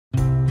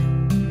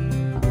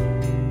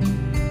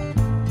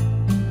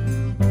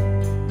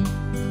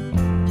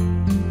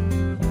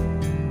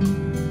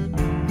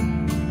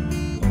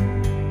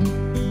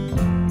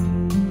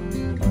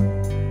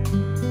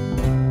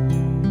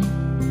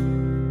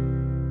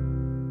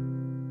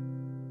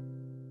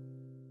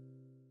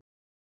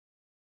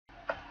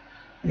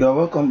You're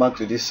welcome back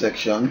to this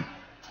section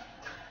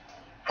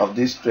of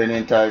this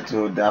training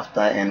titled After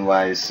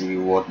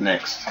NYSC What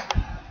Next?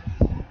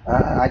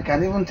 I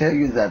can even tell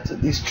you that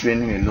this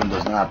training alone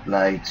does not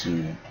apply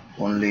to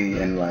only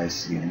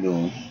NYSC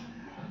alone,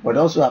 but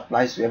also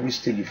applies to every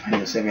stage you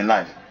find yourself in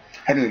life.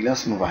 Anyway,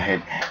 let's move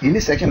ahead. In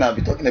this section, I'll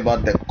be talking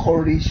about the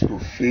courage to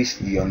face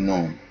the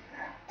unknown.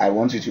 I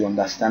want you to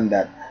understand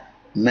that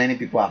many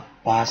people have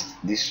passed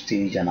this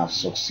stage and have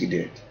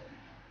succeeded.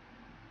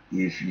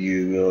 If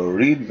you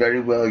read very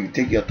well, you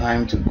take your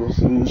time to go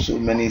through so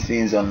many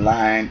things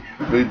online,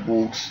 read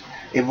books,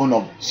 even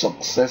of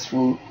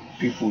successful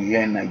people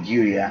here in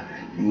Nigeria,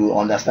 you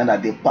understand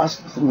that they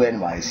passed through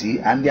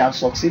NYC and they have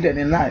succeeded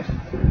in life.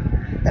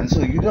 And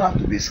so you don't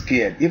have to be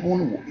scared,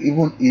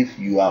 even if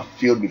you have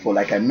failed before.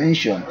 Like I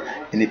mentioned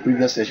in the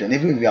previous session,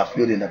 even if you have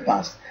failed in the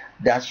past,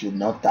 that should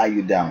not tie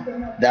you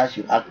down. That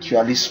should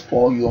actually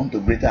spur you on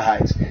to greater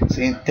heights,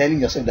 telling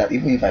yourself that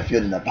even if I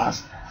failed in the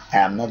past, I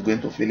am not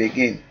going to fail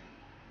again.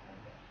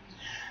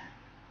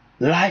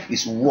 Life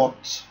is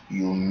what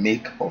you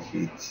make of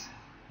it.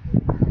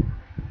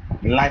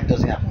 Life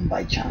doesn't happen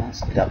by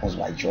chance, it happens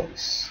by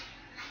choice.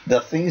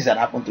 The things that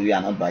happen to you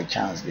are not by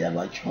chance, they are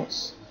by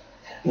choice.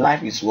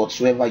 Life is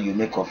whatsoever you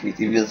make of it. If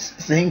you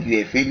think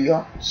you're a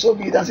failure, so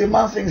be it. As a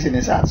man thinks in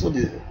his heart, so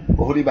the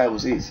Holy Bible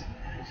says.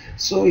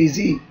 So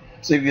easy.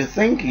 So if you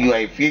think you are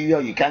a failure,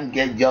 you can't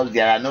get jobs,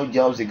 there are no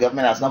jobs, the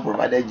government has not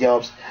provided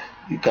jobs,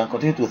 you can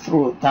continue to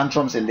throw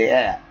tantrums in the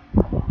air.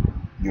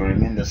 You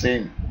remain the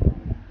same.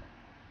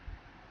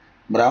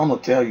 But I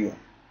want to tell you,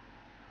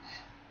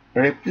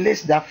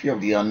 replace that fear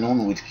of the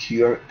unknown with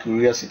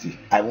curiosity.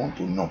 I want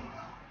to know.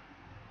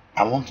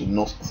 I want to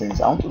know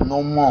things. I want to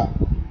know more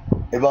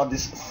about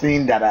this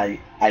thing that I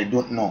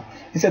don't know.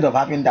 Instead of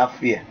having that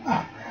fear,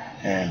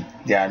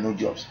 there are no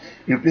jobs.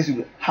 Replace it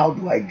with, how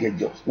do I get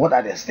jobs? What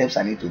are the steps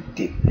I need to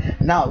take?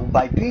 Now,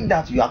 by doing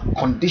that, you are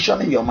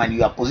conditioning your mind.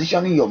 You are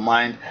positioning your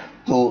mind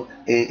to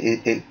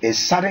a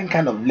certain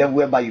kind of level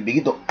whereby you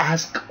begin to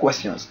ask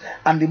questions.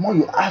 And the more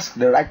you ask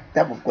the right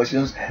type of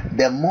questions,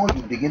 the more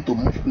you begin to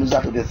move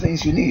closer to the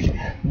things you need.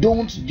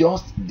 Don't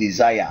just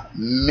desire,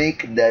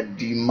 make the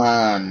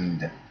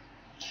demand.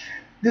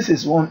 This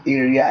is one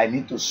area I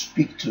need to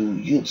speak to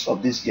youths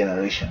of this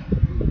generation.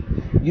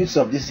 Youths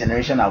of this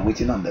generation are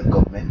waiting on the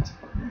government.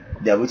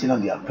 They are waiting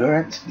on their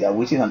parents. They are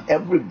waiting on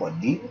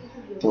everybody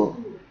to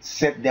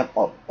set them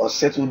up or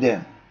settle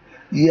them.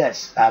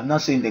 Yes, I'm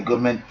not saying the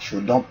government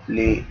should not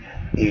play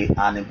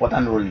an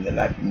important role in your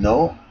life.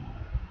 No.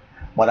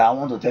 But I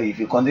want to tell you, if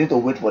you continue to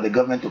wait for the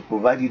government to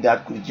provide you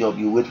that good job,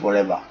 you wait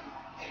forever.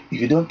 If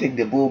you don't take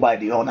the bull by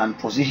the horn and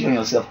position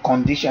yourself,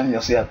 condition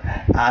yourself,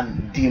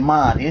 and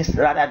demand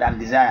rather than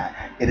desire,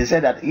 it is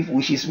said that if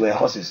wishes were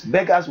horses,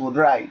 beggars would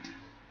ride.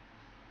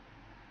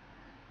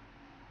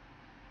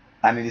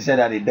 And it is said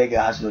that a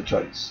beggar has no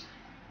choice.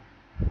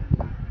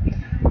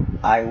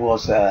 I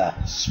was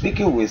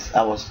speaking with,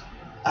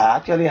 I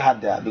actually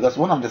had that, because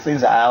one of the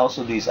things that I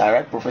also do is I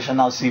write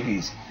professional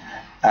CVs.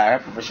 I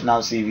write professional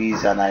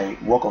CVs and I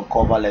work on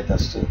cover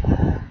letters too.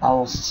 I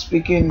was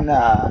speaking,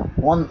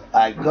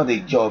 I got a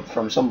job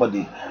from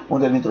somebody who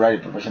wanted me to write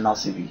a professional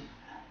CV.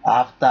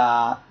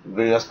 After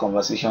various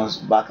conversations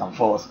back and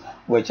forth,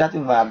 we were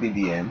chatting via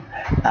BBM,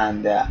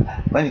 and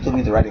when he told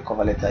me to write a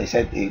cover letter, he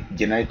said a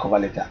generic cover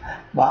letter.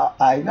 But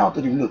I now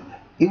told him, look,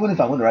 even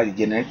if I'm going to write a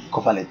generic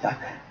cover letter,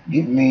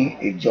 give me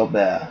a job,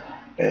 a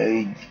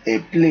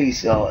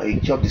place or a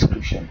job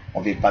description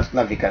of a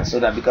particular vacancy, so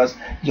that, because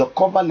your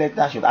cover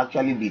letter should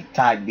actually be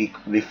tagged,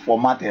 be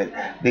formatted,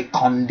 be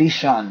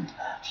conditioned,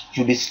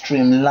 should be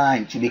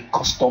streamlined, should be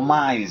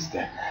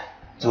customized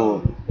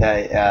to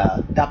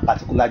that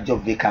particular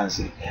job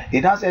vacancy.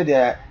 He now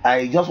said,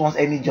 I just want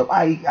any job.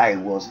 I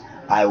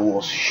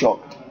was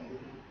shocked.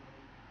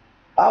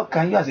 How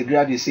can you as a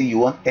graduate say you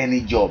want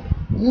any job?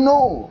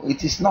 No,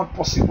 it is not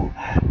possible.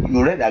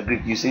 You read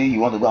Agric, you say you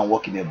want to go and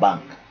work in a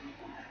bank.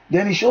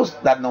 Then it shows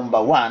that,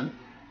 number one,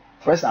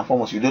 first and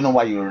foremost, you don't know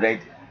why you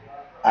read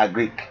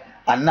Agric.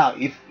 And now,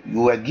 if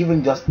you were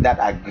given just that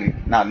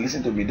Agric, now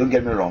listen to me, don't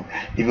get me wrong.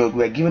 If you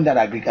were given that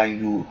Agric and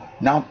you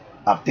now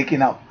have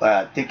taken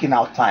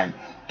out time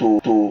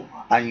to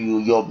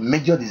and your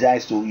major desire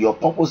is to, your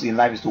purpose in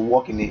life is to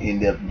work in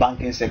the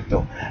banking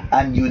sector,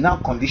 and you now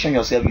condition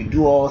yourself, you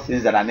do all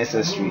things that are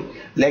necessary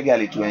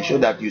legally to ensure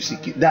that you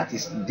secure, that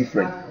is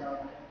different.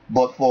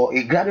 But for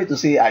a graduate to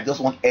say I just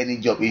want any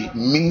job, it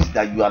means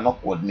that you are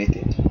not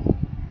coordinated.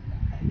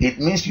 It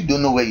means you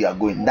don't know where you are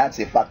going. That's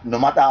a fact. No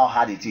matter how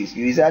hard it is,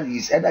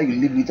 it's either you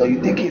leave it or you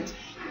take it.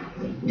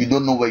 You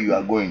don't know where you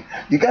are going.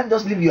 You can't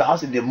just leave your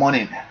house in the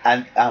morning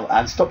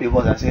and stop your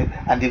bus and say,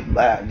 and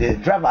the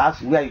driver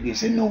asks where you going.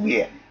 Say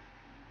nowhere.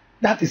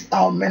 That is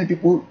how many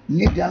people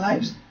live their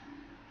lives.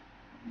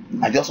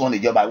 I just want a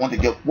job. I want a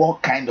job.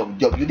 What kind of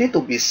job? You need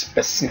to be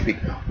specific.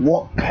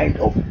 What kind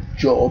of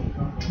job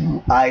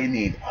do I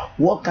need?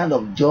 What kind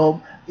of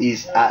job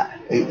is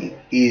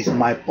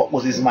my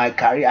purpose? Is my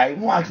career? I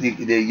even asked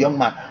the young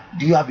man,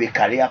 "Do you have a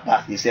career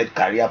path?" He said,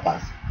 "Career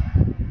path."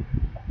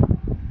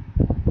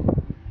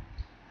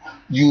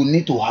 You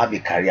need to have a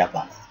career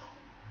path.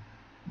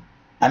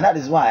 And that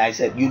is why I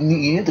said you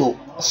need to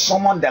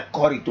summon the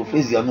courage to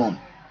face the unknown.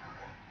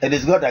 It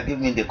is God that gave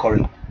me the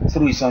courage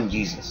through His Son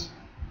Jesus.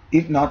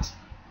 If not,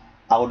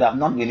 I would have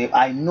not been able.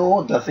 I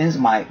know the things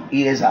my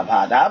ears have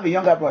heard. I have a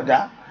younger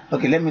brother.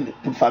 Okay, let me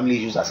put family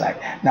issues aside.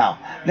 Now,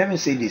 let me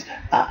say this.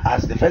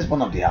 As the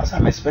firstborn of the house,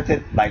 I'm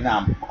expected by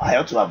now, I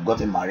ought to have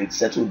gotten married,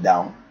 settled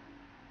down.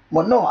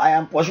 But no, I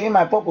am pursuing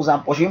my purpose,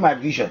 I'm pursuing my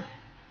vision.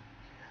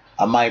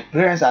 And my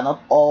parents are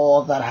not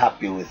all that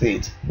happy with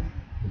it.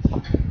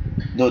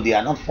 Though they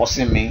are not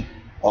forcing me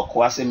or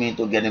coercing me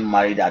into getting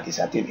married at a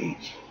certain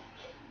age.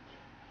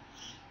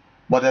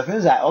 But the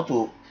things I ought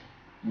to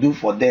do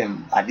for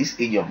them at this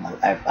age of my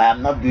life, I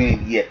am not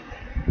doing it yet.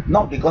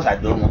 Not because I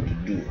don't want to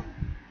do it,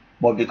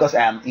 but because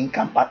I am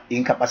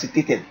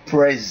incapacitated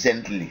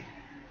presently.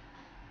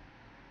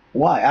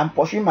 Why? I'm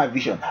pursuing my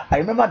vision. I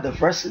remember the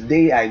first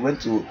day I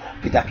went to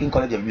Peter King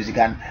College of Music,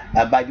 and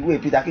by the way,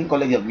 Peter King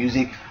College of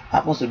Music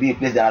happens to be a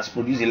place that has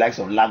produced the likes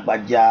of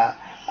Lagbaja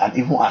and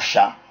even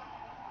Asha.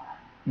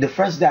 The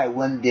first day I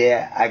went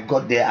there, I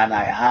got there and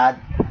I heard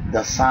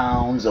the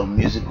sounds of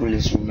musical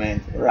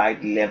instruments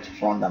right, left,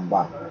 front, and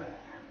back.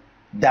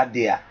 That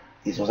day,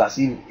 it was as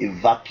if a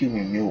vacuum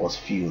in me was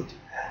filled.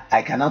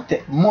 I cannot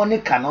take, money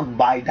cannot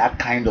buy that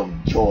kind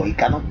of joy. It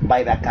cannot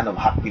buy that kind of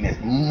happiness.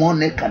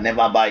 Money can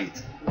never buy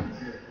it.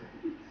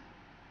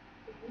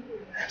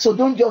 So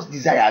don't just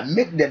desire,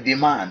 make the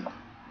demand.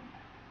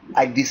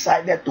 I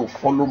decided to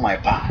follow my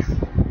path.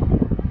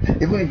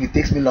 Even if it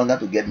takes me longer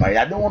to get married,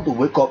 I don't want to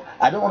wake up,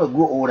 I don't want to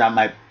grow old and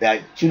my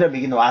children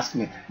begin to ask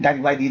me, Daddy,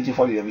 why didn't you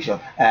follow your vision?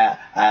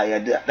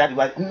 Daddy,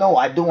 why? No,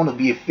 I don't want to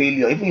be a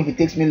failure, even if it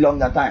takes me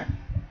longer time.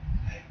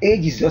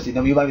 Age is just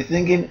enough. You might be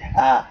thinking,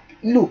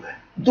 look,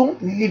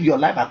 don't live your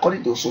life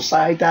according to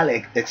societal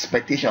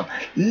expectation.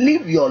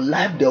 Live your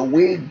life the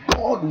way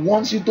God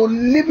wants you to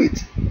live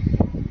it.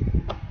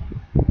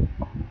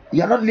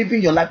 You are not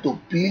living your life to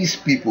please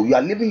people. You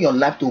are living your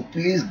life to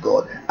please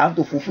God and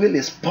to fulfill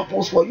His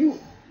purpose for you.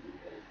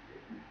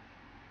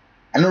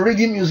 And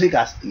reading music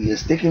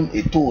is taking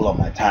a toll on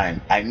my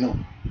time, I know.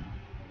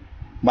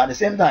 But at the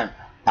same time,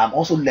 I'm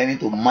also learning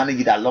to manage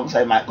it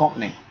alongside my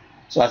company.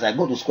 So as I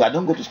go to school, I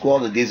don't go to school all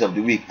the days of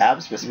the week. I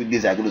have specific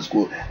days I go to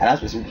school, and I have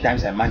specific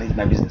times I manage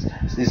my business.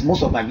 Since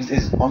most of my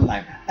business is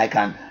online, I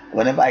can,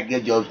 whenever I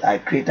get jobs, I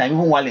create time.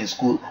 Even while in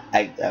school,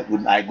 I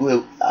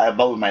go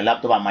about with my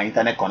laptop and my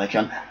internet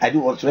connection. I do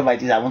whatever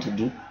it is I want to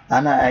do,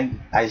 and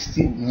I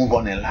still move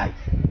on in life.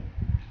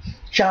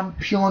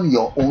 Champion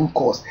your own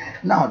cause.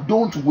 Now,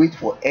 don't wait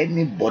for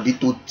anybody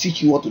to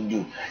teach you what to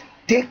do.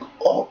 Take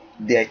up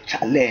the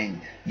challenge.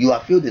 You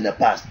have failed in the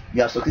past,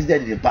 you have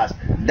succeeded in the past.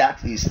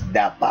 That is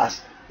the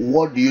past.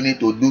 What do you need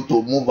to do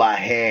to move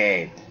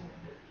ahead?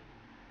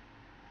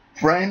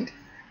 Friend,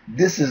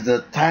 this is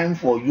the time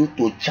for you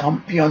to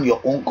champion your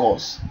own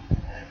cause.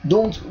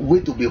 Don't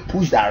wait to be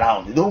pushed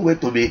around. Don't wait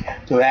to be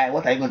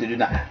what are you going to do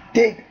now?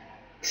 Take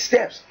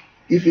steps.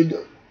 If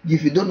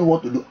you don't know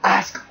what to do,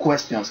 ask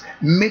questions,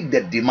 make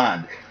the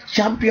demand,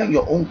 champion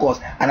your own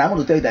cause, and I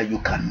want to tell you that you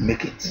can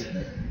make it.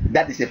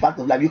 That is a part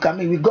of life. You can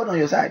make with God on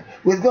your side.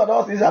 With God,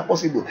 all things are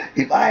possible.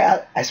 If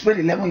I spent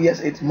 11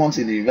 years, 8 months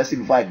in the university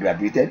before I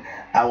graduated,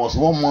 I was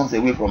 1 month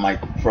away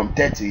from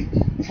 30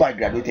 before I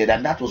graduated,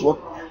 and that was what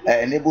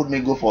enabled me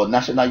to go for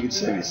National Youth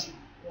Service.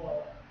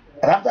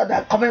 And after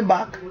that, coming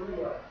back,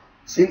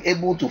 still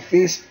able to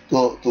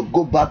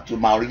go back to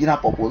my original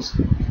purpose.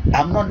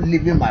 I'm not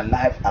living my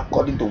life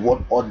according to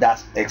what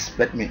others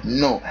expect me.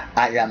 No,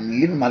 I am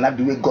living my life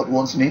the way God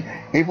wants me.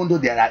 Even though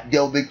there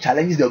will be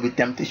challenges, there will be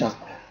temptations.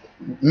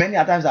 Many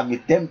a times I've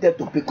been tempted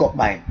to pick up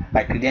my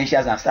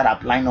credentials and start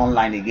applying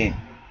online again.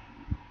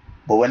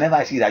 But whenever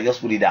I see it, I just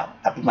put it down.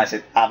 I've put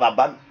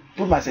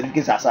my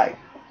certificates aside.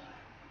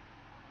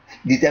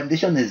 The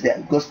temptation is there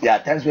because there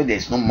are times when there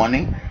is no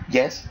money,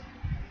 yes.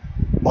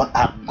 But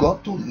I've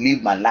got to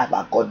live my life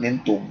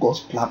according to God's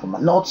plan for me,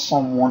 not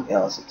someone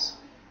else's.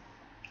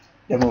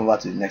 Let me move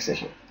over to the next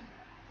section.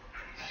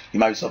 You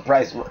might be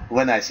surprised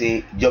when I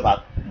say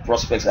job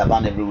prospects are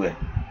found everywhere.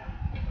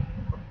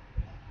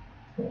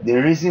 The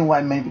reason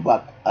why many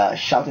people are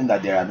shouting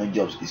that there are no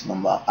jobs is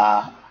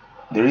the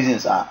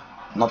reasons are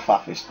not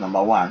far-fetched.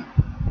 Number one,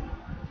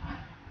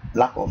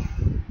 lack of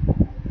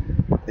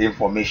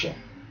information.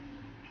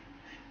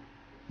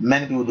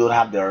 Many people don't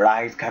have the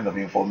right kind of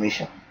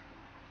information.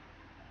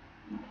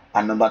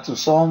 And number two,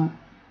 some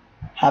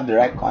have the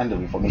right kind of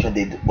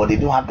information, but they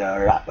don't have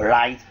the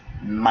right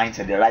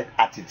mindset, the right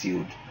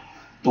attitude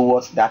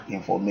towards that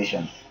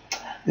information.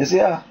 They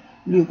say,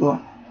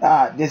 look,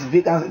 there's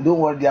vacancy, don't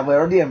worry, they have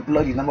already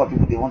employed the number of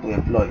people they want to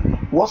employ.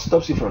 What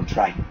stops you from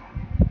trying?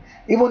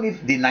 Even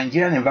if the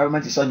Nigerian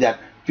environment is such that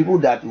people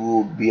that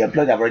will be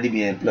employed have already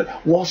been employed,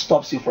 what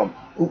stops you from?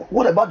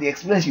 What about the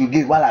experience you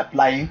give while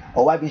applying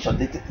or while being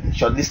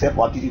shortlisted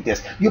for aptitude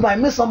test? You might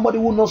meet somebody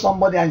who knows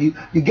somebody and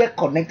you get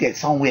connected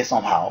somewhere,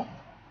 somehow.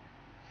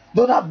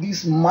 Don't have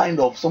this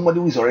mind of somebody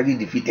who is already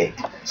defeated,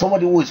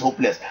 somebody who is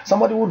hopeless,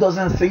 somebody who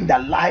doesn't think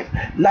that life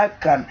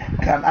can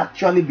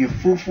actually be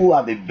fruitful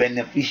and be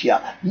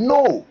beneficial.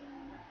 No.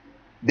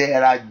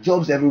 There are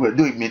jobs everywhere,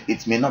 though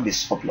it may not be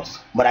surplus,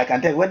 but I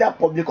can tell you, whether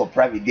public or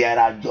private, there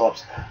are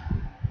jobs.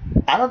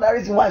 Another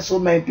reason why so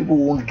many people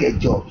won't get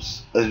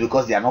jobs is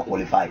because they are not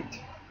qualified.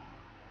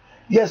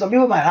 Yes, some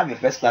people might have a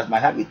first class, might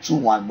have a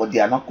 2-1, but they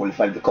are not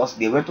qualified because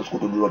they went to school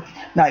to do rubbish.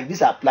 Now, if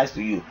this applies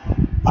to you,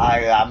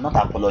 I am not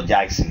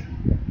apologizing.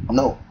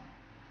 No,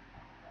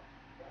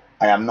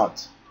 I am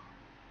not.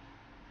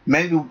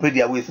 Many people pay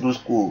their way through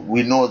school.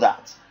 We know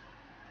that.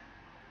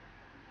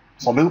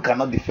 Some people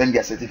cannot defend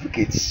their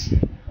certificates.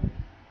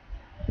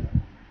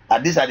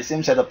 And these are the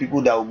same set of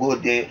people that will go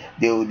there,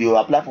 they will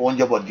apply for one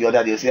job or the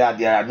other. They'll say,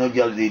 there are no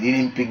jobs, they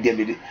didn't pick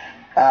them.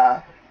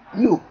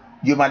 Look,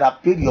 you might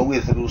have paid your way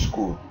through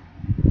school.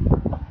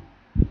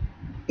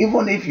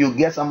 Even if you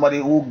get somebody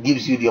who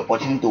gives you the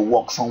opportunity to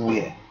work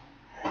somewhere,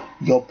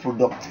 your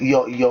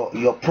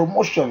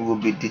promotion will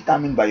be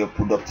determined by your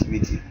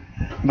productivity.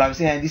 You might be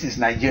saying, this is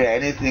Nigeria,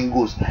 anything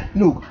goes.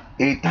 Look,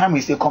 a time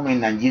is still coming in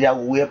Nigeria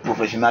where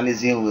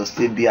professionalism will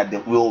still be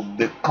will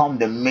become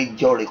the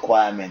major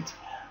requirement.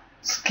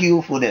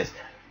 Skillfulness,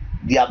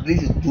 the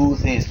ability to do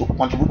things, to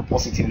contribute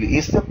positively,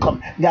 it's still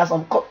come. There are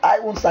some.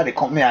 I won't start a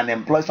company and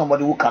employ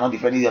somebody who cannot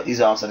defend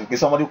his own certificate,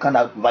 somebody who can't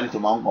add value to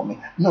my own company.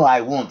 No, I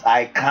won't.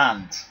 I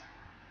can't.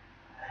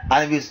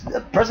 And if it's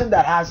a person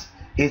that has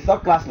a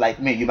third class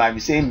like me, you might be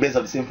saying based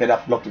on the same feather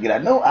flock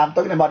together. No, I'm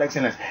talking about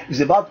excellence.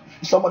 It's about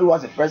somebody who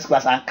has a first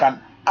class and can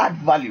add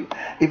value.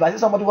 If I see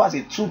somebody who has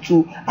a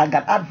 2-2 and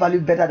can add value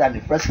better than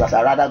the first class,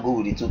 I'd rather go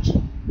with the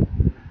 2-2.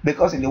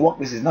 Because in the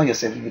workplace, it's not your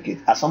certificate.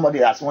 As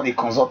one a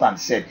consultant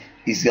said,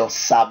 it's your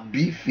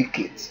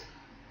certificate.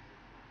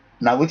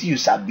 Now, what you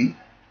sabi,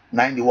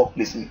 now in the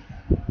workplace,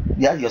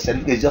 your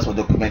certificate is just for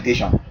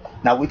documentation.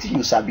 Now, what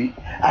you sabi,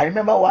 I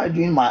remember while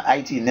doing my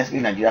IT in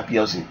NYSC Nigeria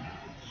PLC.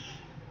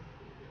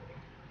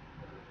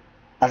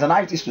 As an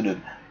IT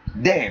student,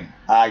 then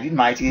I did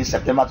my IT in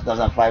September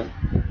 2005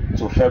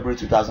 to February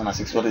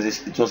 2006.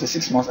 It was a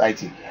 6-month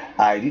IT.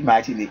 I did my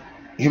IT in the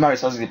Human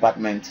Resources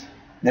Department,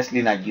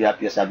 NYSC Nigeria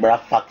PLC, Agbara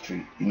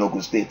Factory in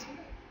Ogun State.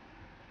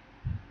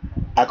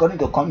 According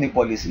to company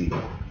policy,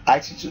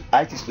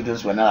 IT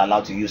students were not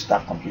allowed to use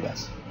staff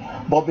computers.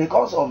 But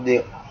because of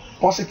the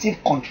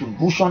positive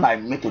contribution I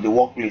made to the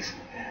workplace,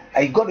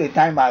 I got a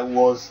time I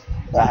was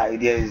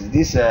there is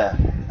this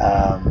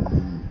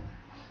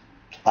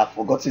I've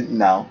forgotten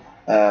now.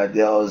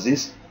 There was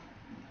this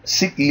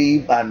sick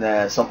leave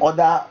and some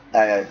other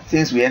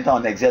things we enter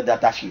on Excel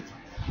data sheet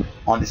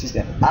on the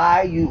system.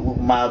 My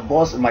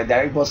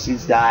direct boss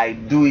says that I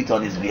do it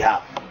on his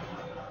behalf.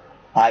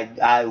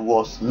 I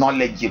was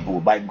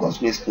knowledgeable by God's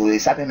grace to a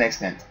certain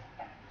extent,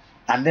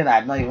 and then I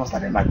had not even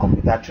started my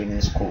computer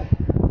training school.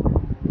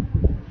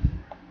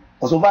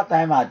 Because over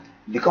time I'd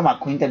become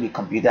acquainted with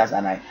computers,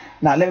 and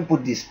now let me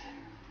put this: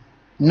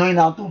 knowing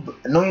how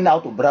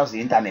to browse the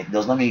internet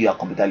does not mean you are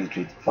computer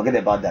literate. Forget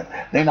about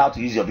that. Knowing how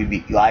to use your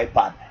BB, your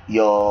iPad,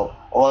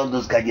 all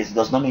those gadgets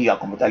does not mean you are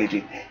computer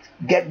literate.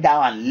 Get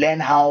down and learn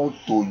how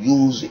to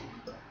use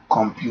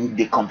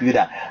the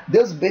computer.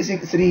 Those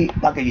basic 3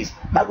 packages,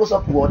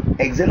 Microsoft Word,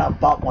 Excel, and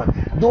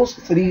PowerPoint, those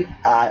 3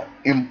 are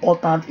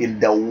important in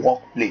the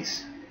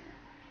workplace.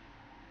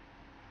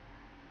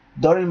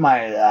 During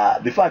my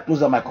before I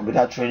closed down my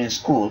computer training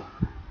school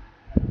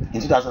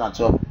in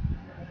 2012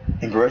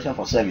 in preparation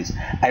for service,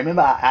 I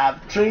remember I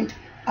trained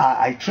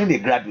a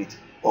graduate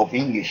of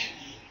English.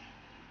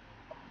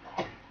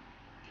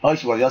 All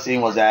she was just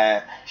saying was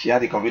that she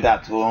had a computer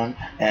at home,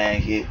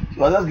 and she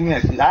was just giving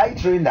excuse. I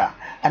trained her,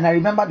 and I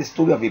remember the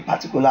story of a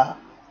particular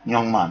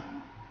young man.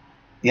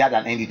 He had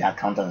an end in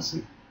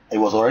accountancy. He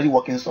was already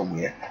working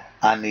somewhere,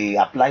 and he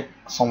applied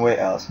somewhere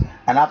else.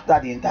 And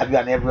after the interview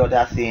and every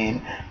other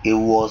thing, he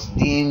was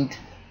deemed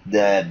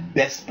the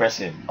best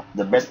person,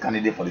 the best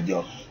candidate for the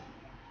job.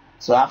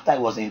 So after he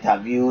was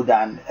interviewed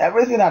and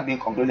everything had been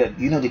concluded,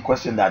 you know the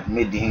question that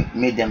made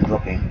them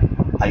drop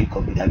him: are you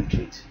computer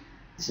literate?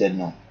 He said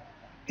no.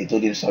 He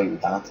told him, sorry, we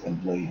cannot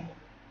employ you.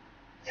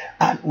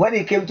 And when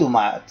he came to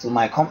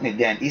my company,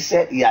 then he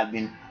said he had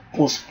been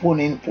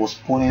postponing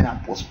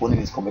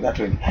his computer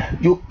training.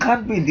 You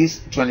can't be in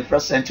this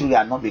 21st century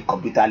and not be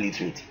computer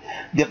literate.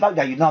 The fact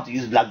that you know how to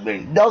use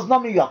BlackBerry does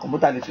not mean you are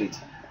computer literate.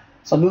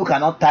 Some people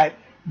cannot type.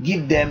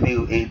 Give them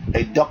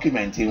a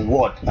document in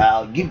Word.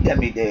 Give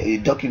them a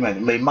document,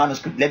 a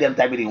manuscript. Let them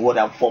type it in Word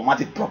and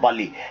format it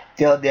properly.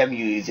 Tell them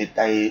you give it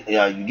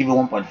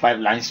 1.5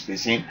 line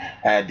spacing.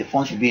 The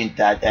font should be in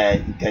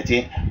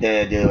 13.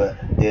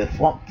 The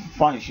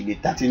font should be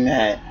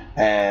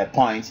 13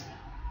 points.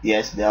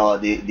 Yes,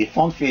 the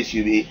font face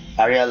should be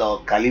Arial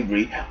or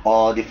Calibri,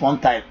 or the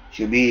font type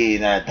should be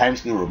in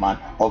Times New Roman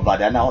or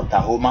Vadana or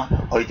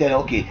Tahoma. Or you tell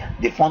them, okay,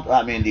 the font,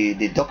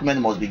 the document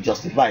must be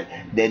justified.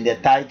 Then the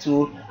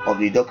title of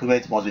the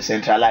document must be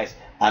centralized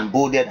and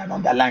bolded and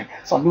underlined.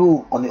 Some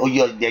people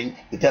then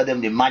you tell them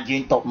the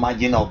margin, top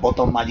margin or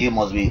bottom margin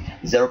must be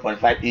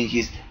 0.5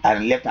 inches,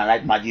 and left and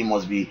right margin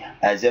must be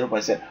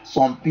 0.7.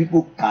 Some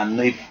people can,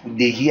 if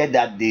they hear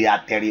that, they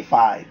are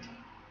terrified.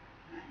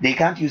 They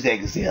can't use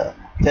Excel.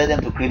 Tell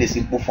them to create a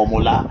simple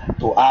formula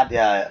to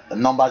add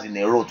numbers in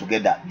a row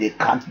together. They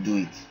can't do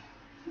it.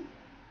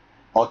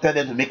 or tell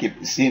them to make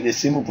a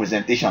simple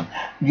presentation.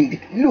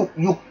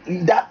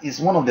 That is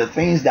one of the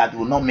things that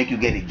will not make you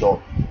get a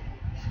job.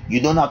 You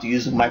don't know how to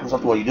use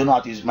Microsoft Word, you don't know how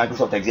to use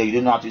Microsoft Excel, you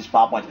don't know how to use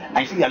PowerPoint, and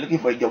you say you are looking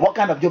for a job. What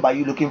kind of job are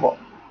you looking for?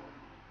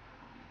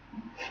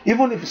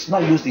 Even if it's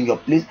not used in your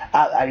place.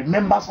 I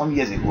remember some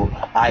years ago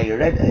I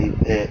read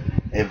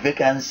a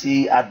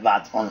vacancy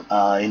advert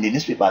on in the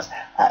newspapers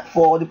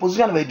for the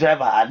position of a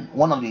driver, and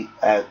one of the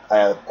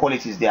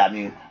qualities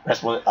there,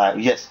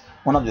 yes,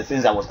 one of the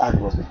things that was asked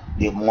was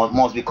they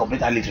must be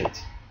computer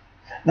literate.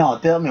 Now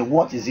tell me,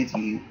 what is it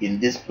in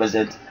this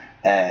present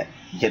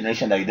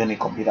generation that you don't need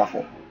computer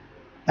for?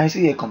 And you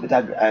see a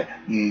computer,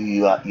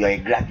 you are a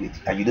graduate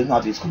and you don't know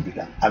how to use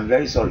computer. I'm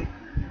very sorry.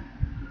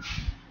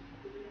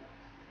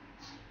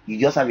 You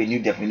just have a new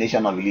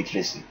definition of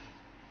illiteracy,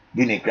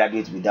 being a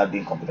graduate without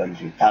being computer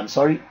literate. I'm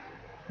sorry,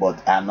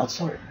 but I'm not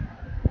sorry.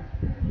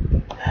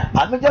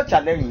 Our major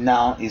challenge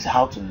now is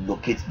how to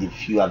locate the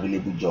few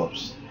available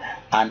jobs,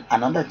 and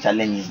another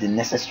challenge is the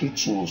necessary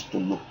tools to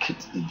locate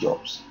the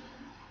jobs.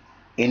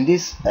 In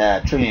this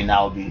training,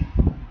 I'll be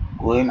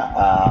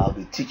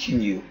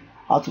teaching you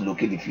how to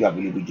locate the few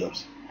available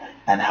jobs,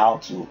 and how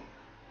to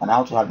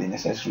have the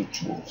necessary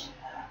tools.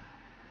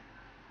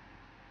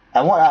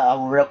 I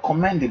will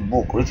recommend a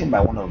book written by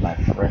one of my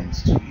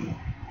friends to you.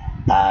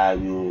 I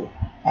will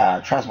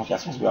try as much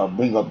as possible. I'll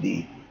bring up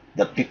the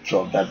picture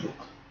of that book.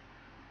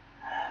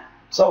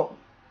 So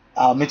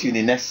I'll meet you in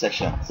the next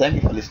section. Thank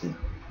you for listening.